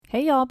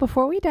Hey y'all,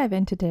 before we dive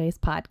into today's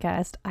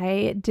podcast,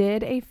 I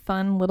did a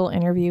fun little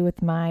interview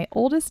with my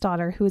oldest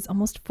daughter who is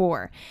almost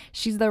 4.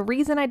 She's the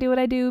reason I do what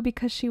I do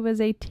because she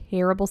was a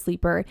terrible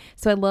sleeper.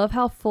 So I love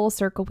how full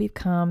circle we've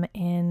come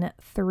in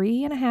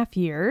 3.5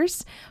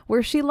 years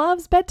where she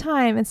loves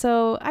bedtime. And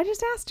so I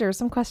just asked her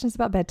some questions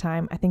about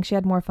bedtime. I think she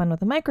had more fun with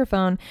the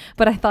microphone,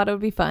 but I thought it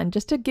would be fun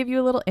just to give you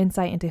a little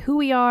insight into who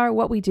we are,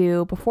 what we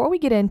do before we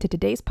get into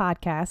today's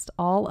podcast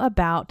all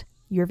about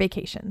your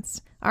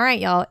vacations. All right,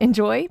 y'all,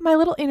 enjoy my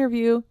little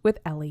interview with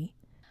Ellie.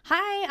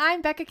 Hi,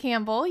 I'm Becca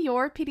Campbell,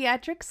 your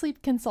pediatric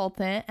sleep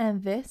consultant,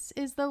 and this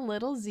is the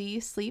Little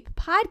Z Sleep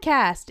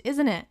Podcast,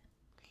 isn't it?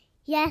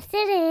 Yes, it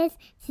is.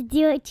 To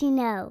do what you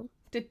know.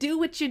 To do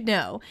what you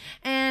know.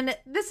 And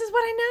this is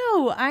what I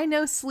know. I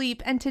know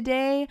sleep. And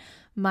today,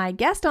 my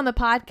guest on the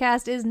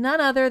podcast is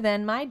none other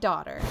than my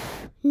daughter.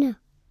 No.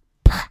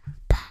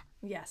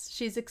 Yes,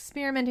 she's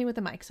experimenting with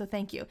the mic, so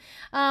thank you.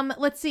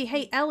 Let's see.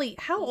 Hey, Ellie,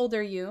 how old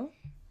are you?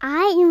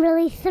 I am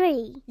really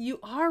 3. You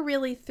are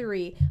really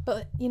 3.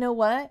 But you know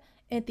what?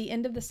 At the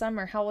end of the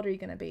summer, how old are you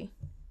going to be?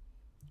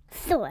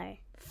 4.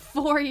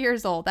 4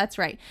 years old. That's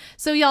right.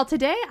 So y'all,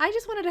 today I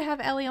just wanted to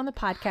have Ellie on the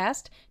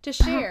podcast to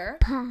share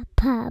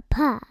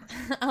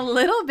a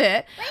little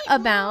bit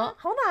about,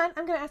 hold on,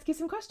 I'm going to ask you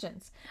some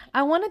questions.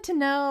 I wanted to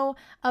know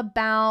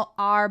about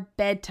our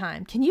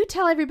bedtime. Can you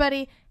tell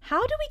everybody,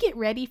 how do we get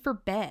ready for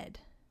bed?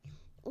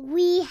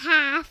 We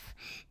have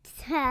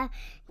to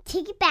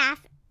take a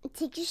bath,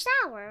 take a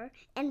shower,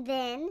 and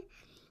then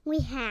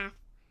we have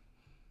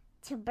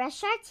to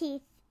brush our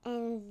teeth,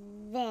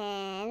 and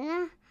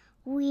then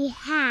we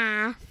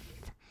have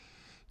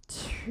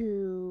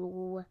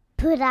to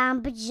put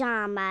on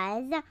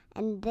pajamas,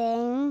 and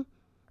then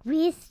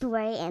read a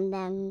story, and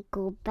then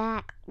go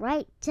back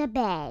right to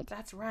bed.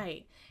 That's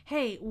right.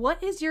 Hey,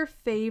 what is your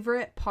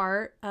favorite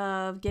part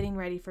of getting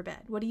ready for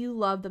bed? What do you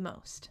love the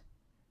most?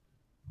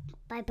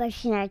 By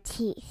brushing our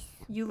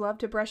teeth. You love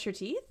to brush your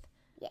teeth?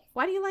 Yes.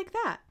 Why do you like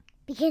that?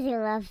 Because I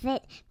love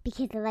it.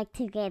 Because I like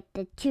to get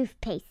the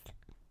toothpaste.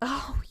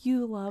 Oh,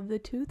 you love the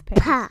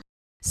toothpaste.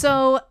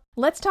 So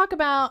let's talk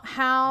about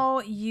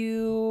how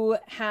you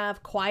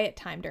have quiet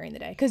time during the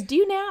day. Because do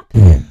you nap?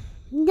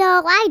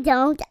 No, I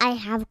don't. I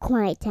have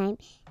quiet time.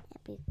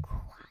 I'll be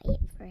quiet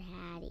for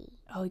Hattie.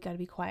 Oh, you got to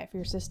be quiet for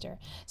your sister.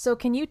 So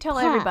can you tell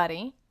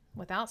everybody,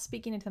 without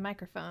speaking into the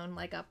microphone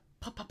like a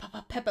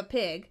Peppa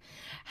Pig,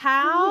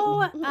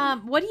 how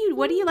what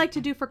do you like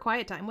to do for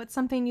quiet time? What's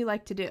something you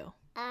like to do?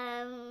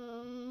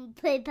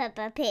 Play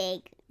Peppa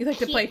Pig. You like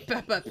to play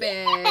Peppa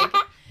Pig.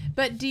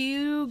 But do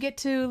you get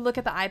to look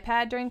at the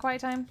iPad during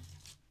quiet time?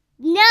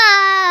 No,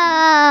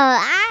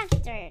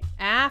 after.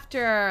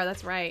 After,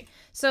 that's right.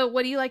 So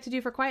what do you like to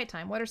do for quiet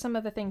time? What are some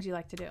of the things you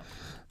like to do?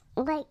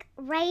 Like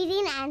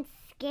writing and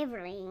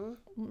skivering.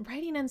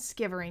 Writing and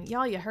skivering.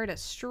 Y'all, you heard it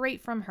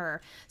straight from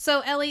her.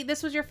 So Ellie,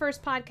 this was your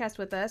first podcast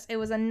with us. It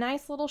was a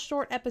nice little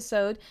short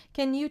episode.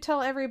 Can you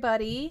tell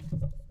everybody...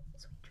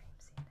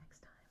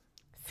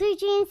 Sweet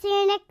dreams, see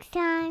you next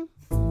time.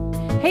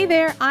 Hey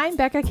there, I'm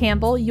Becca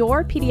Campbell,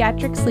 your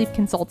pediatric sleep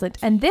consultant,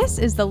 and this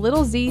is the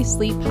Little Z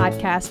Sleep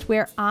Podcast,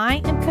 where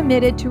I am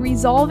committed to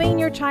resolving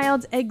your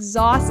child's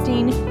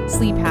exhausting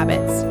sleep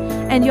habits.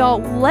 And y'all,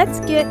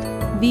 let's get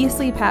these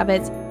sleep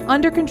habits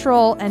under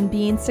control and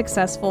being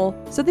successful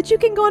so that you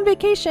can go on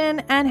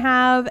vacation and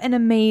have an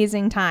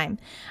amazing time.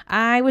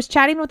 I was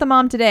chatting with a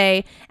mom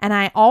today, and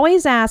I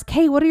always ask,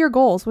 hey, what are your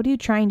goals? What are you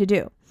trying to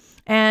do?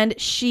 And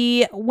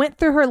she went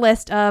through her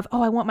list of,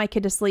 I want my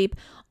kid to sleep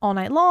all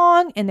night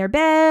long in their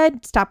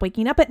bed, stop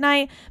waking up at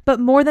night. But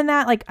more than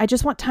that, I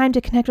just want time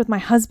to connect with my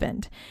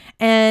husband.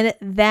 And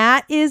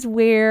that is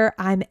where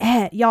I'm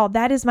at. Y'all,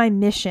 that is my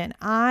mission.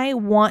 I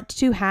want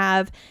to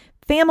have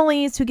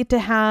families who get to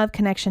have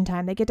connection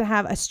time. They get to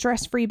have a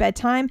stress-free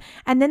bedtime,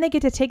 and then they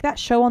get to take that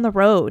show on the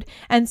road.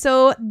 And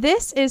so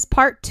this is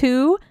part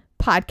 2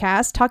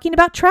 podcast talking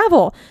about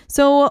travel.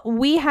 So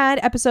we had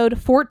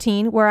episode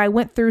 14 where I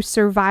went through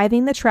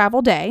surviving the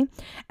travel day.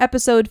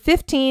 Episode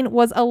 15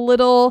 was a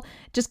little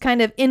just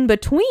kind of in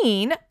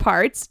between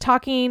parts,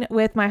 talking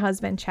with my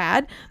husband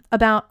Chad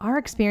about our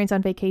experience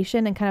on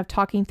vacation and kind of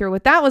talking through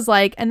what that was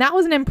like. And that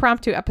was an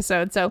impromptu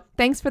episode. So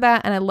thanks for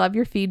that. And I love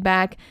your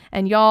feedback.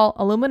 And y'all,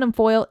 aluminum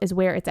foil is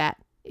where it's at.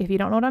 If you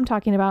don't know what I'm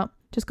talking about,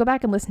 just go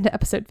back and listen to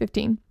episode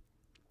 15.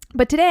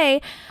 But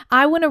today,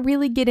 I want to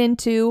really get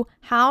into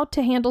how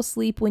to handle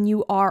sleep when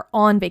you are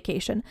on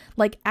vacation,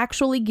 like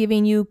actually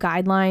giving you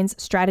guidelines,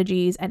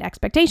 strategies, and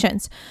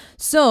expectations.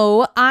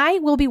 So I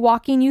will be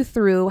walking you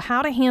through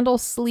how to handle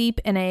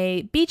sleep in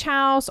a beach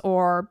house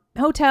or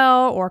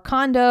hotel or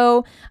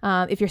condo.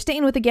 If you're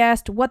staying with a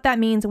guest, what that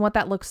means and what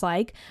that looks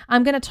like.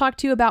 I'm going to talk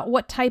to you about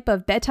what type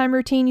of bedtime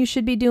routine you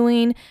should be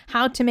doing,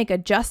 how to make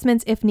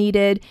adjustments if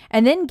needed,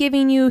 and then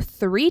giving you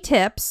 3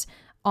 tips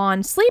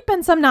on sleep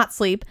and some not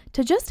sleep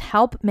to just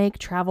help make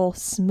travel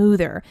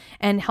smoother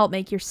and help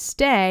make your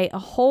stay a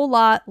whole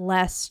lot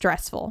less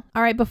stressful.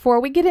 All right, before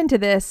we get into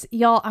this,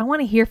 y'all, I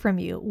want to hear from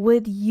you.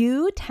 Would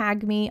you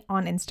tag me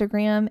on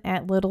Instagram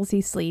at Little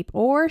Z Sleep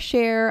or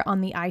share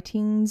on the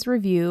iTunes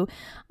review?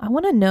 I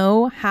want to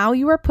know how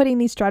you are putting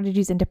these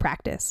strategies into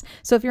practice.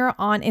 So if you're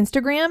on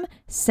Instagram,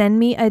 send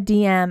me a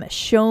DM,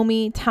 show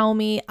me, tell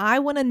me. I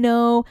want to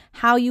know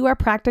how you are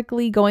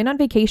practically going on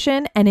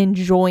vacation and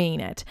enjoying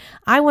it.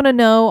 I want to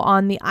know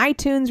on the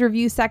iTunes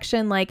review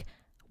section, like,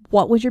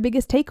 what was your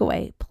biggest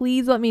takeaway?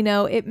 Please let me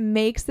know. It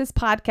makes this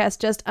podcast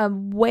just a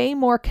way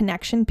more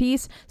connection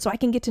piece so I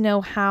can get to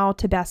know how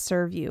to best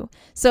serve you.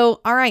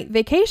 So, all right,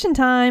 vacation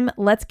time.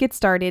 Let's get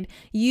started.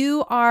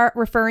 You are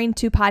referring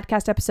to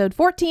podcast episode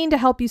 14 to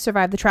help you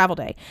survive the travel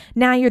day.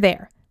 Now you're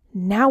there.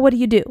 Now what do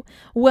you do?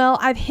 Well,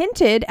 I've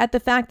hinted at the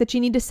fact that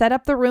you need to set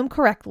up the room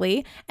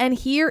correctly, and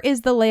here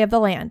is the lay of the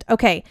land.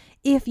 Okay,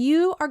 if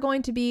you are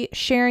going to be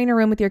sharing a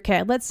room with your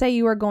kid, let's say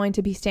you are going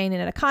to be staying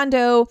in a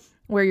condo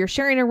where you're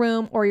sharing a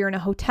room or you're in a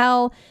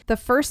hotel, the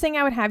first thing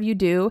I would have you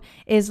do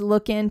is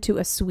look into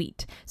a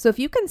suite. So if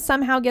you can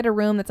somehow get a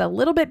room that's a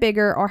little bit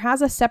bigger or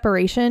has a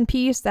separation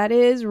piece, that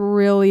is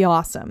really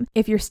awesome.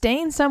 If you're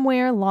staying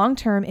somewhere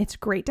long-term, it's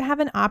great to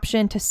have an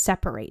option to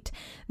separate.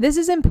 This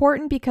is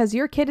important because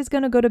your kid is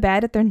going to go to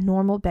bed at their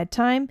normal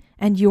bedtime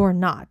and you're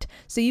not.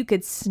 So you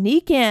could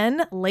sneak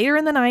in later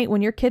in the night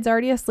when your kid's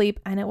already asleep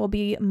and it will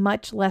be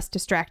much less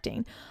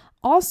distracting.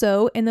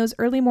 Also, in those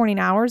early morning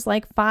hours,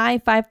 like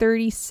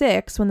 5:30,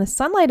 6, when the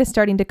sunlight is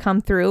starting to come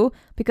through,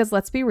 because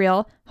let's be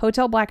real,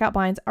 hotel blackout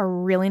blinds are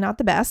really not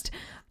the best,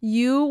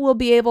 you will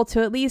be able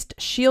to at least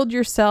shield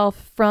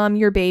yourself from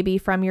your baby,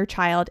 from your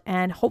child,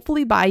 and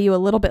hopefully buy you a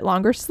little bit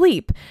longer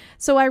sleep.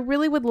 So I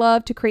really would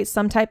love to create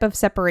some type of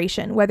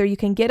separation, whether you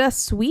can get a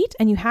suite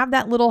and you have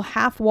that little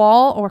half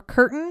wall or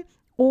curtain,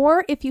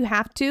 or if you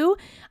have to,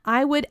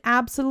 I would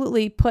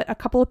absolutely put a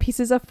couple of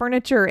pieces of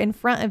furniture in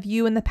front of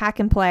you in the pack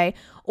and play,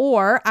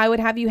 or I would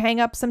have you hang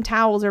up some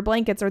towels or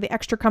blankets or the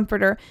extra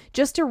comforter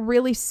just to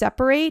really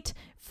separate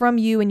from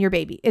you and your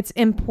baby. It's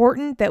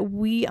important that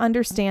we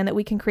understand that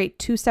we can create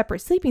two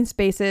separate sleeping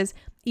spaces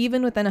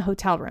even within a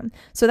hotel room.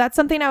 So that's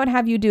something I would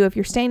have you do if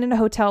you're staying in a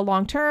hotel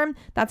long term.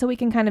 That's how we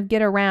can kind of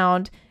get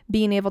around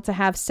being able to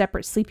have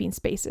separate sleeping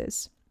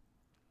spaces.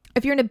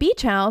 If you're in a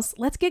beach house,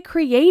 let's get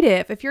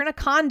creative. If you're in a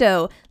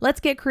condo, let's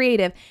get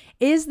creative.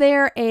 Is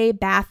there a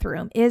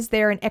bathroom? Is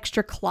there an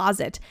extra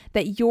closet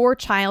that your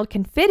child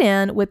can fit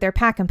in with their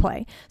pack and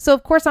play? So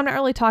of course, I'm not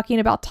really talking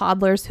about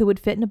toddlers who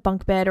would fit in a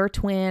bunk bed or a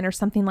twin or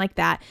something like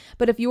that.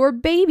 But if your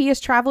baby is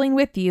traveling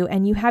with you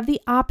and you have the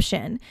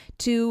option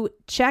to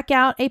check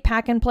out a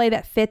pack and play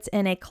that fits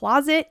in a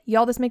closet,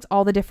 y'all, this makes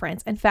all the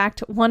difference. In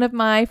fact, one of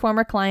my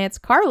former clients,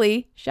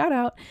 Carly, shout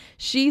out,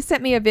 she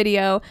sent me a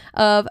video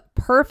of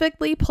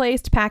perfectly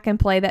placed pack and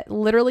play that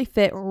literally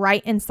fit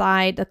right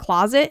inside the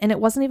closet. And it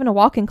wasn't even a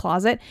walk-in closet.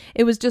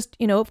 It was just,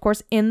 of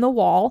course, in the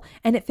wall,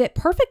 and it fit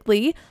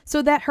perfectly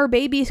so that her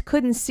babies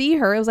couldn't see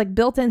her. It was like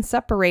built-in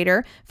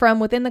separator from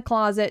within the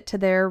closet to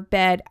their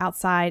bed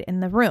outside in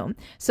the room.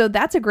 So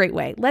that's a great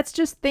way. Let's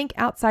just think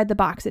outside the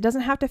box. It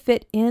doesn't have to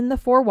fit in the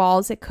four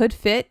walls. It could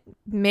fit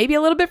maybe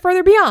a little bit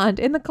further beyond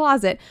in the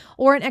closet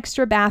or an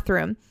extra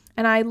bathroom.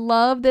 And I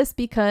love this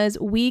because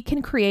we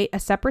can create a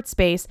separate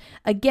space,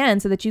 again,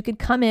 so that you could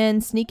come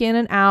in, sneak in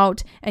and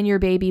out, and your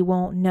baby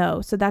won't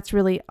know. So that's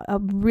really a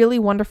really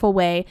wonderful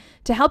way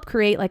to help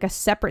create like a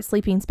separate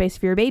sleeping space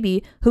for your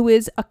baby who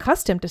is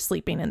accustomed to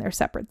sleeping in their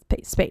separate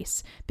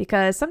space,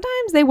 because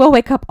sometimes they will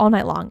wake up all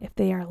night long if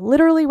they are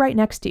literally right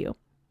next to you.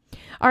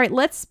 All right,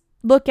 let's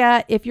look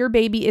at if your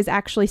baby is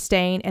actually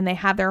staying and they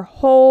have their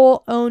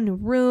whole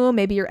own room.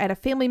 Maybe you're at a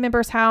family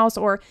member's house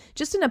or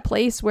just in a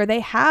place where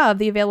they have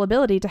the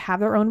availability to have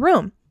their own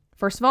room.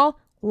 First of all,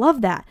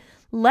 love that.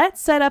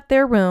 Let's set up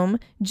their room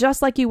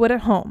just like you would at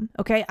home.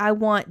 Okay. I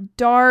want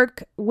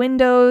dark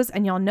windows,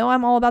 and y'all know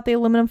I'm all about the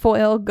aluminum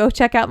foil. Go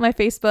check out my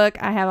Facebook.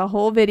 I have a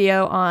whole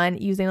video on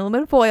using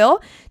aluminum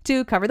foil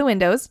to cover the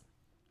windows.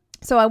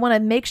 So I want to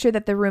make sure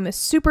that the room is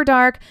super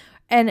dark.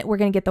 And we're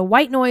going to get the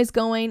white noise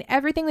going.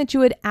 Everything that you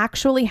would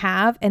actually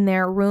have in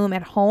their room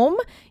at home,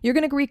 you're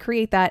going to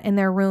recreate that in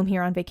their room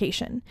here on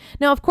vacation.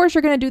 Now, of course,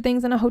 you're going to do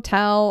things in a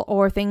hotel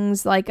or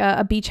things like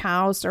a beach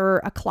house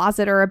or a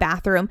closet or a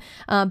bathroom.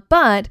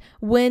 But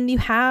when you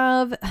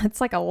have,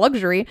 it's like a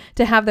luxury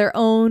to have their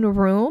own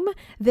room,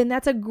 then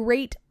that's a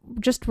great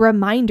just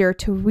reminder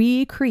to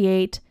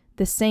recreate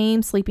the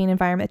same sleeping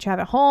environment that you have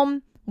at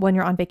home when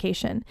you're on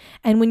vacation.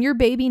 And when your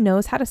baby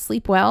knows how to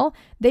sleep well,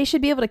 they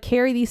should be able to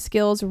carry these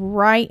skills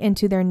right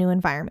into their new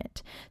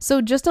environment.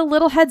 So just a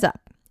little heads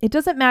up. It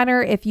doesn't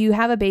matter if you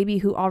have a baby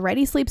who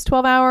already sleeps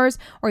 12 hours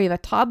or you have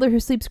a toddler who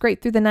sleeps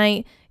great through the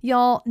night.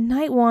 Y'all,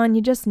 night one,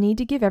 you just need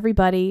to give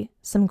everybody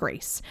some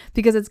grace,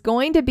 because it's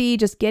going to be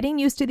just getting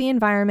used to the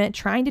environment,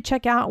 trying to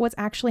check out what's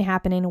actually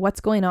happening,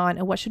 what's going on,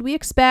 and what should we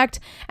expect,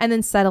 and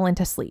then settle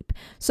into sleep.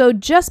 So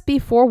just be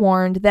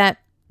forewarned that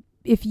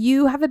if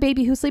you have a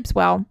baby who sleeps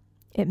well,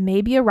 It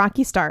may be a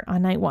rocky start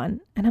on night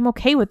 1, and I'm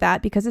okay with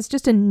that because it's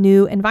just a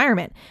new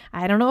environment.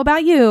 I don't know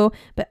about you,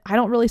 but I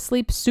don't really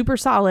sleep super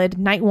solid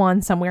night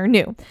 1 somewhere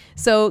new.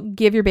 So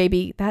give your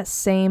baby that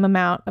same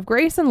amount of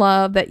grace and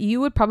love that you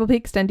would probably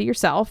extend to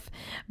yourself.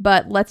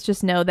 But let's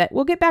just know that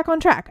we'll get back on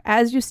track.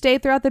 As you stay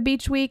throughout the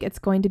beach week, it's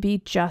going to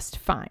be just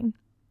fine.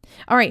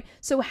 All right,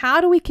 so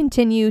how do we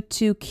continue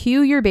to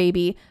cue your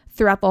baby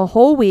throughout the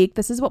whole week?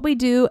 This is what we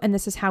do, and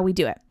this is how we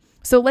do it.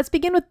 So let's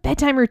begin with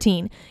bedtime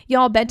routine.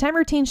 Y'all, bedtime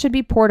routine should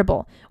be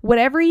portable.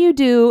 Whatever you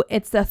do,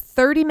 it's the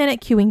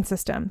 30-minute cueing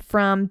system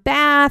from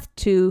bath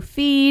to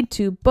feed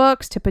to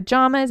books to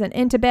pajamas and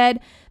into bed.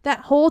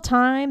 That whole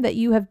time that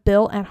you have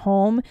built at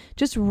home,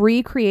 just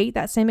recreate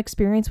that same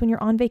experience when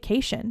you're on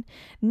vacation.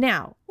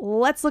 Now,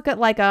 let's look at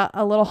like a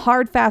little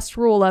hard, fast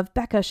rule of,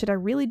 Becca, should I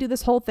really do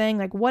this whole thing?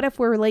 Like, what if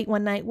we're late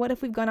one night? What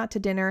if we've gone out to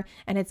dinner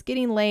and it's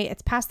getting late?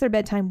 It's past their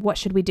bedtime. What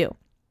should we do?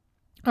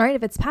 All right,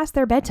 if it's past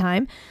their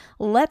bedtime,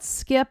 let's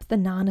skip the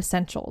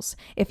non-essentials.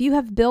 If you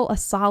have built a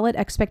solid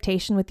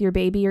expectation with your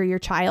baby or your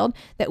child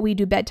that we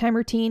do bedtime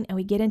routine and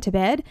we get into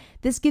bed,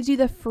 this gives you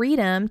the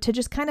freedom to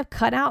just kind of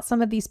cut out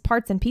some of these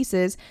parts and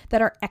pieces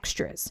that are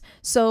extras.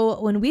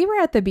 So when we were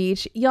at the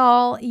beach,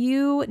 y'all,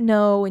 you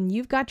know, when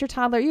you've got your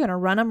toddler, you're going to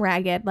run them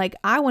ragged. Like,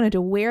 I wanted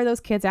to wear those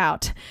kids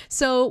out.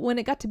 So when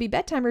it got to be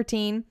bedtime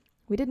routine,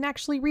 we didn't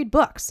actually read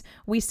books.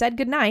 We said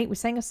goodnight, we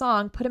sang a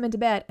song, put them into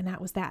bed, and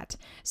that was that.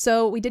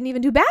 So we didn't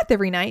even do bath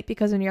every night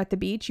because when you're at the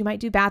beach, you might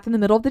do bath in the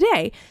middle of the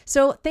day.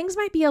 So things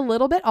might be a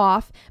little bit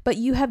off, but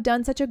you have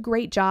done such a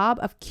great job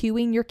of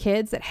cueing your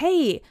kids that,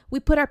 hey, we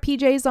put our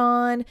PJs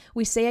on,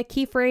 we say a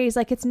key phrase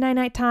like it's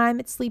night time,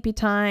 it's sleepy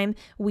time,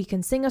 we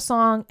can sing a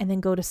song and then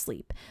go to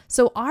sleep.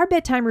 So our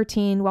bedtime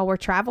routine while we're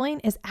traveling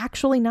is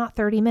actually not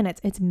 30 minutes.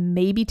 It's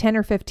maybe 10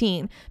 or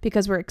 15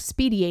 because we're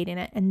expediting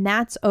it, and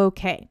that's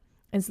okay.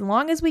 As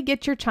long as we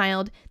get your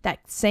child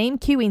that same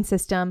cueing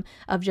system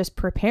of just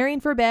preparing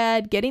for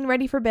bed, getting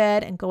ready for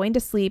bed, and going to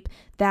sleep,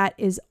 that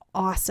is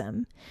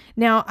awesome.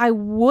 Now, I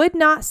would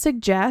not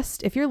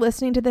suggest, if you're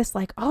listening to this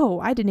like, oh,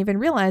 I didn't even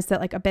realize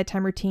that like a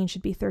bedtime routine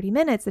should be 30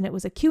 minutes and it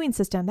was a cueing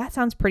system. That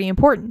sounds pretty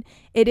important.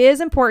 It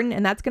is important,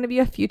 and that's going to be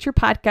a future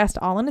podcast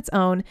all on its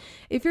own.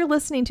 If you're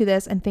listening to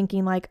this and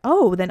thinking like,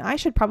 oh, then I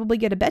should probably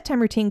get a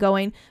bedtime routine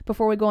going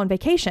before we go on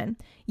vacation.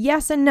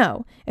 Yes and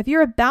no. If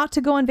you're about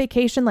to go on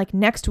vacation like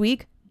next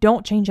week,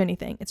 don't change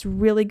anything. It's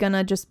really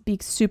gonna just be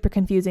super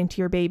confusing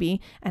to your baby,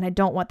 and I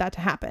don't want that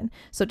to happen.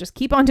 So just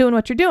keep on doing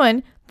what you're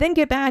doing, then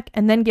get back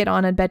and then get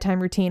on a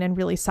bedtime routine and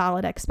really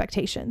solid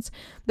expectations.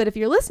 But if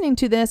you're listening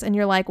to this and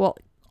you're like, well,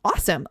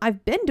 awesome,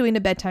 I've been doing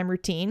a bedtime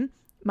routine,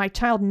 my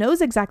child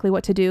knows exactly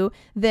what to do,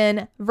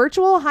 then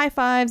virtual high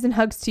fives and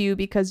hugs to you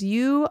because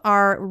you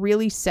are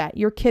really set.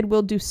 Your kid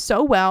will do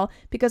so well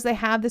because they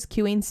have this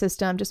cueing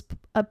system just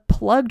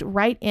plugged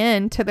right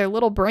into their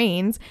little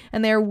brains,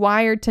 and they're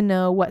wired to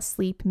know what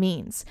sleep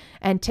means.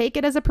 And take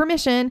it as a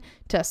permission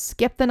to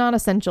skip the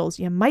non-essentials.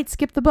 You might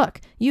skip the book.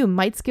 You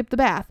might skip the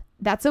bath.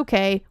 That's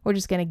okay. We're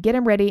just going to get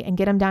them ready and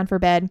get them down for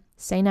bed,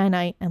 say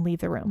night-night, and leave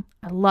the room.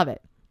 I love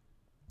it.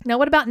 Now,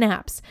 what about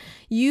naps?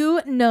 You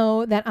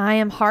know that I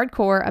am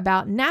hardcore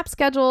about nap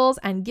schedules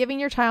and giving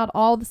your child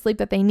all the sleep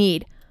that they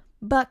need.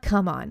 But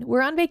come on,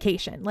 we're on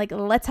vacation. Like,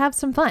 let's have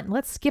some fun.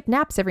 Let's skip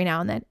naps every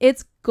now and then.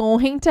 It's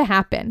going to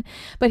happen.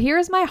 But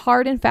here's my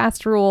hard and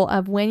fast rule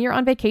of when you're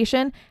on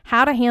vacation,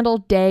 how to handle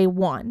day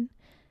 1.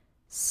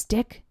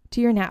 Stick to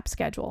your nap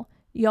schedule.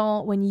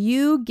 Y'all, when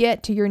you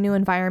get to your new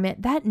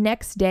environment, that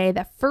next day,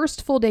 that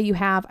first full day you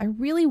have, I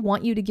really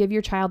want you to give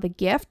your child the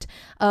gift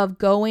of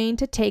going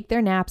to take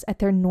their naps at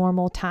their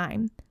normal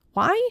time.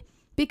 Why?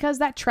 Because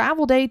that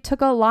travel day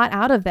took a lot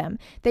out of them.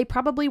 They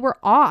probably were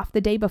off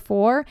the day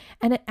before,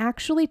 and it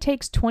actually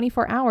takes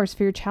 24 hours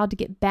for your child to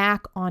get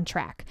back on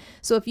track.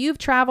 So if you've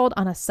traveled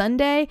on a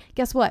Sunday,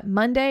 guess what?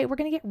 Monday, we're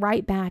going to get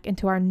right back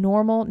into our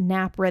normal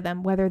nap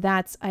rhythm, whether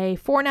that's a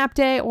 4-nap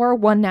day or a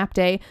 1-nap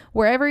day,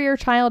 wherever your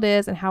child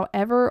is and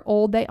however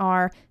old they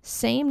are,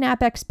 same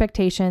nap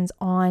expectations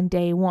on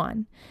day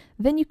 1.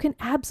 Then you can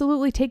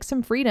absolutely take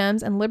some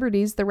freedoms and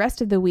liberties the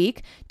rest of the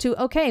week to,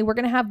 okay, we're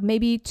going to have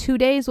maybe 2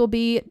 days will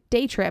be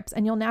day trips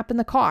and you'll nap in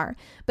the car.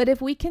 But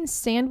if we can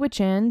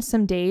sandwich in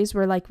some days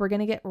where like we're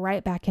going to get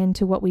right back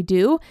into what we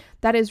do,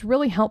 that is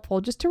really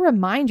helpful just to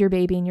remind your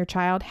baby and your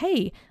child,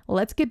 hey,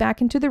 let's get back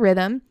into the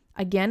rhythm.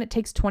 Again, it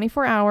takes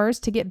 24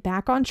 hours to get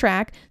back on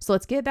track. So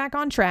let's get back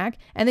on track.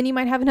 And then you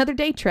might have another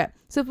day trip.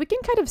 So if we can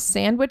kind of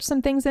sandwich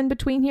some things in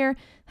between here,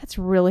 that's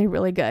really,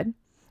 really good.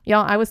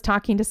 Y'all, I was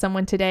talking to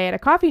someone today at a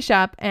coffee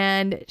shop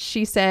and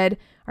she said,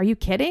 are you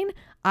kidding?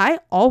 I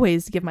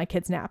always give my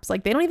kids naps.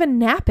 Like they don't even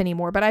nap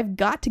anymore, but I've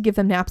got to give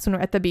them naps when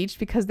we're at the beach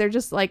because they're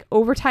just like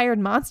overtired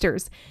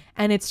monsters.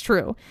 And it's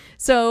true.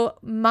 So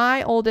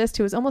my oldest,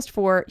 who is almost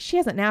 4, she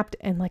hasn't napped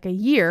in like a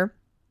year,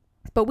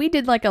 but we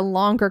did like a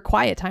longer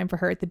quiet time for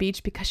her at the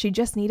beach because she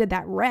just needed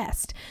that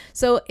rest.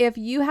 So if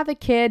you have a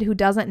kid who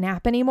doesn't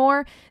nap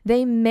anymore,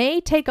 they may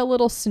take a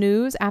little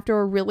snooze after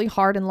a really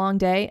hard and long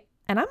day.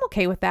 And I'm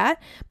okay with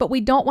that, but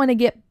we don't want to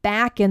get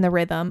back in the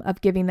rhythm of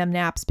giving them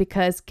naps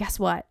because guess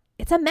what?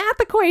 It's a math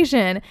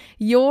equation.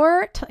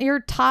 Your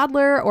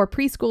toddler or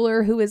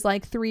preschooler who is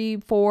like 3,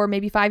 4,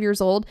 maybe 5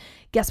 years old,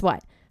 guess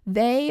what?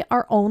 They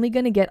are only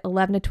going to get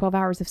 11 to 12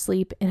 hours of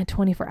sleep in a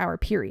 24-hour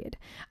period.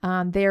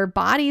 Their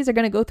bodies are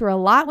going to go through a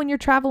lot when you're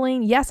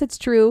traveling. Yes, it's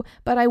true,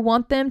 but I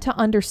want them to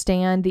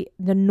understand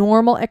the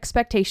normal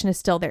expectation is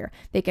still there.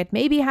 They could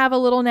maybe have a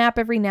little nap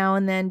every now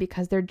and then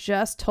because they're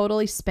just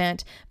totally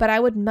spent, but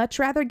I would much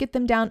rather get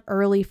them down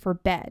early for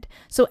bed.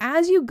 So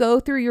as you go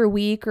through your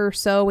week or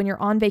so when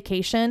you're on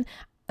vacation,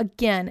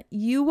 again,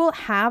 you will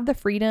have the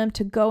freedom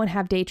to go and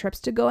have day trips,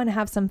 to go and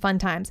have some fun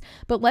times.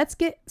 But let's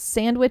get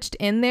sandwiched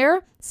in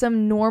there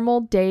some normal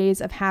days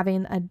of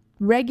having a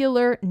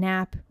regular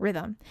nap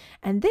rhythm.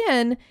 And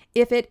then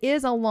if it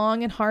is a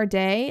long and hard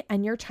day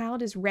and your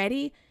child is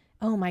ready,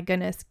 oh my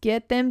goodness,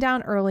 get them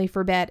down early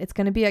for bed. It's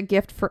going to be a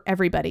gift for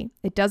everybody.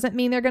 It doesn't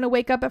mean they're going to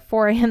wake up at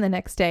 4 a.m. the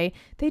next day.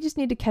 They just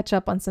need to catch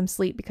up on some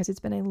sleep because it's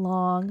been a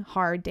long,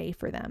 hard day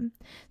for them.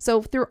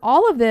 So through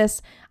all of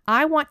this,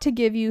 I want to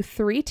give you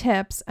 3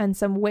 tips and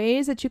some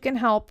ways that you can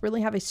help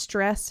really have a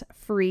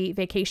stress-free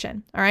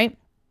vacation. All right.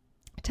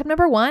 Tip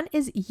number 1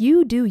 is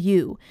you do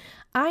you.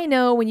 I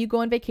know when you go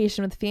on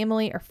vacation with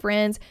family or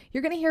friends,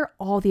 you're going to hear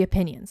all the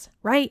opinions,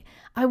 right?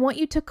 I want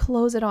you to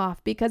close it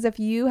off because if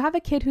you have a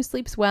kid who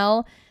sleeps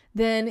well,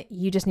 then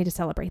you just need to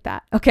celebrate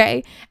that,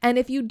 okay? And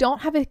if you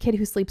don't have a kid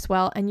who sleeps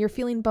well and you're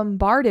feeling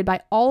bombarded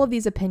by all of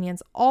these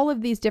opinions, all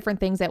of these different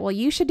things that, well,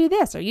 you should do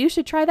this or you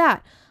should try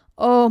that.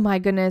 Oh my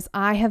goodness,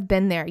 I have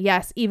been there.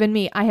 Yes, even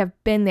me, I have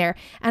been there.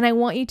 And I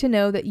want you to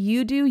know that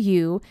you do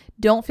you.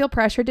 Don't feel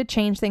pressured to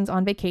change things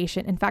on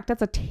vacation. In fact,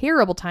 that's a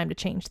terrible time to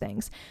change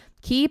things.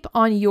 Keep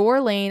on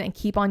your lane and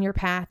keep on your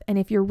path. And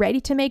if you're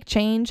ready to make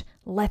change,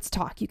 let's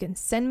talk. You can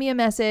send me a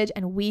message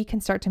and we can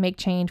start to make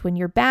change when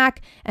you're back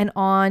and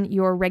on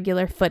your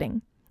regular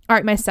footing. All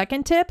right, my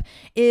second tip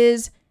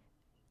is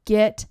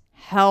get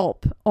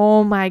help.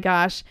 Oh my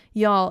gosh,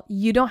 y'all,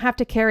 you don't have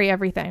to carry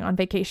everything on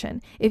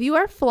vacation. If you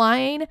are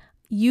flying,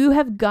 you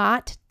have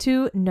got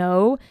to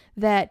know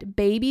that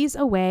Babies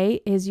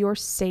Away is your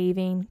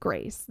saving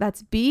grace.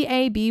 That's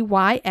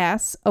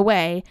BABYS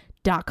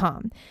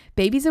away.com.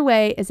 Babies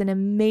Away is an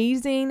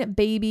amazing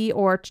baby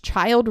or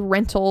child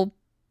rental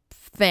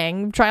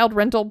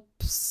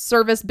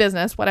service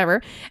business,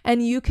 whatever.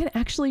 And you can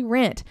actually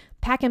rent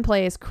pack and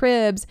plays,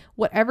 cribs,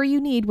 whatever you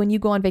need when you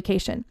go on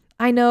vacation.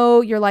 I know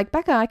you're like,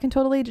 Becca, I can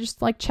totally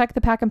just like check the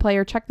pack and play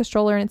or check the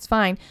stroller and it's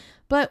fine.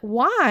 But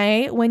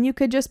why when you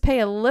could just pay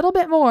a little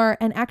bit more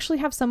and actually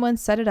have someone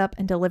set it up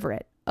and deliver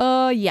it?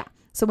 Yeah.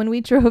 So when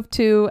we flew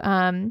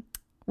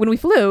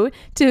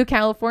to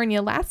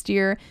California last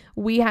year,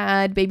 we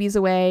had Babies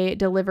Away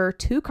deliver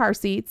 2 car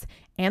seats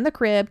and the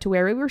crib to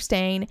where we were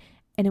staying.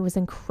 And it was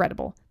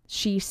incredible.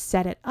 She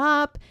set it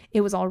up.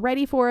 It was all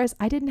ready for us.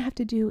 I didn't have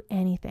to do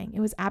anything. It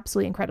was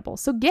absolutely incredible.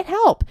 So get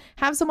help.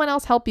 Have someone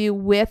else help you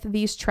with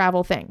these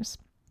travel things.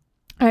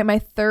 All right, my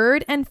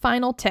third and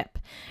final tip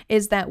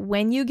is that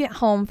when you get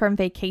home from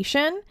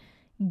vacation,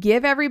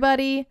 give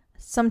everybody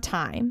some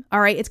time. All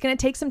right. It's going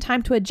to take some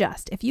time to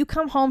adjust. If you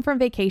come home from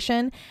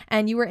vacation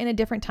and you were in a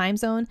different time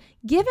zone,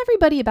 give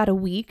everybody about a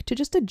week to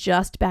just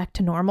adjust back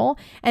to normal.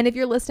 And if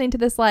you're listening to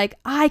this, like,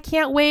 I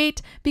can't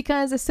wait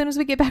because as soon as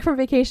we get back from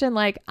vacation,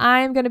 like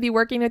I'm going to be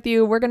working with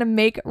you. We're going to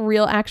make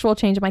real actual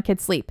change in my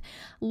kids' sleep.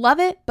 Love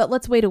it. But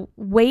let's wait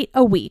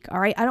a week. All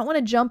right. I don't want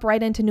to jump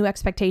right into new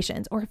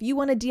expectations. Or if you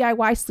want a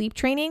DIY sleep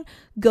training,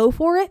 go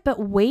for it, but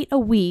wait a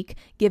week,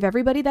 give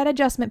everybody that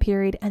adjustment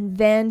period and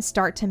then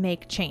start to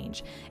make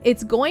change.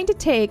 It's going to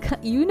take,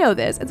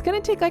 it's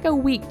going to take like a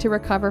week to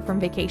recover from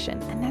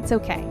vacation, and that's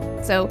okay.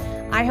 So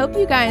I hope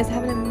you guys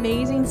have an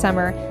amazing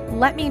summer.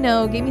 Let me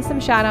know, give me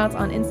some shout outs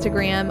on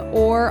Instagram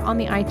or on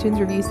the iTunes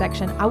review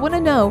section. I want to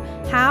know,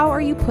 how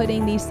are you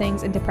putting these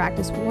things into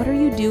practice? What are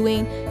you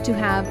doing to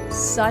have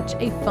such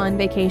a fun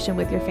vacation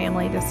with your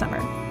family this summer?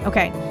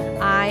 Okay,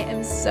 I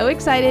am so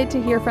excited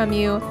to hear from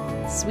you.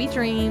 Sweet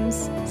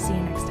dreams. See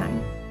you next time.